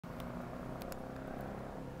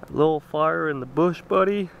A little fire in the bush,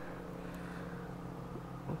 buddy.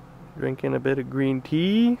 Drinking a bit of green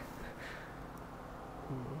tea.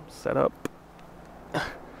 Set up.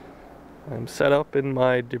 I'm set up in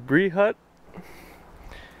my debris hut.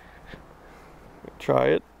 Try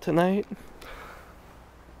it tonight.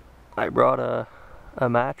 I brought a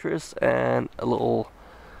mattress and a little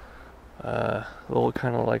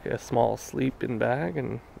kind of like a small sleeping bag,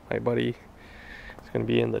 and my buddy is gonna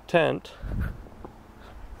be in the tent.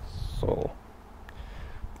 So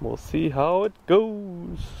we'll see how it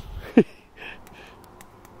goes.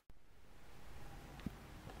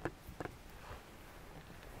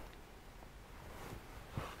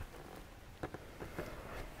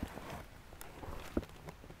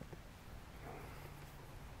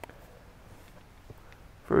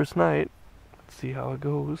 First night, let's see how it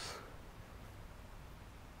goes.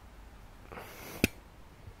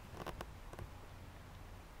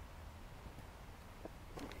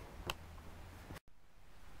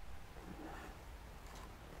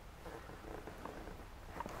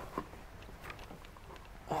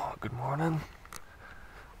 Oh, good morning.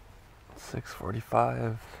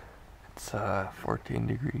 6:45. It's 14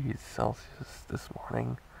 degrees Celsius this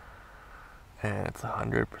morning, and it's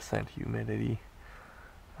 100% humidity.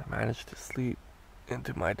 I managed to sleep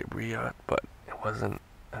into my debris hut, but it wasn't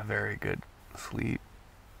a very good sleep.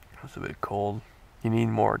 It was a bit cold. You need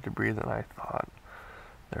more debris than I thought.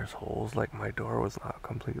 There's holes, like my door was not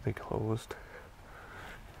completely closed.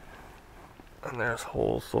 And there's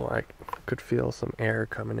holes, so I could feel some air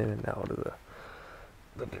coming in and out of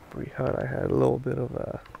the debris hut. I had a little bit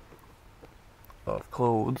of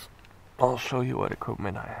clothes. I'll show you what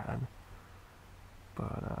equipment I had.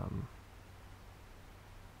 But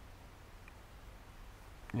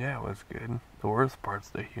yeah, it was good. The worst part's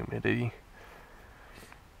the humidity.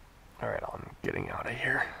 Alright, I'm getting out of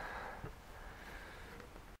here.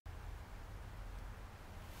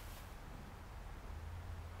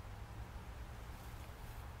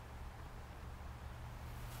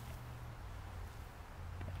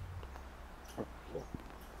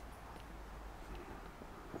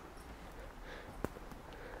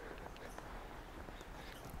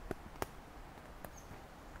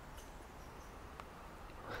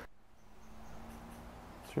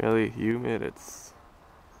 It's really humid. It's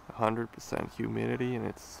 100% humidity and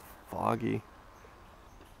it's foggy.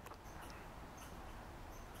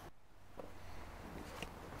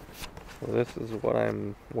 So this is what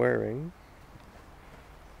I'm wearing.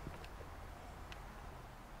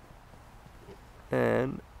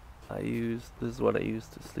 And this is what I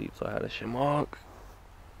used to sleep. So I had a hammock,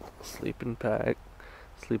 sleeping bag,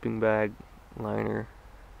 liner,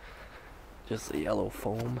 just a yellow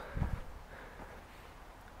foam.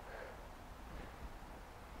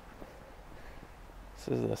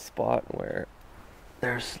 This is a spot where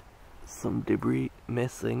there's some debris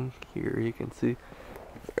missing. Here you can see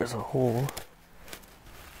there's a hole.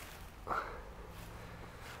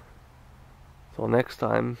 So next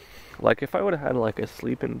time, like if I would have had like a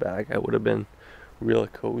sleeping bag, I would have been real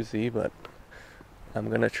cozy, but I'm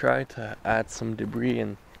gonna try to add some debris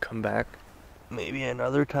and come back maybe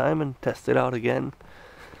another time and test it out again.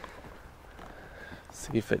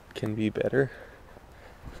 See if it can be better.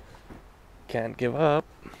 Can't give up.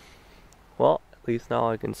 Well, at least now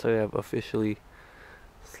I can say I've officially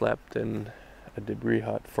slept in a debris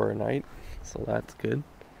hut for a night, so that's good.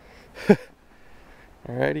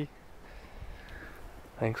 Alrighty.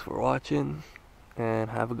 Thanks for watching, and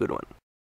have a good one.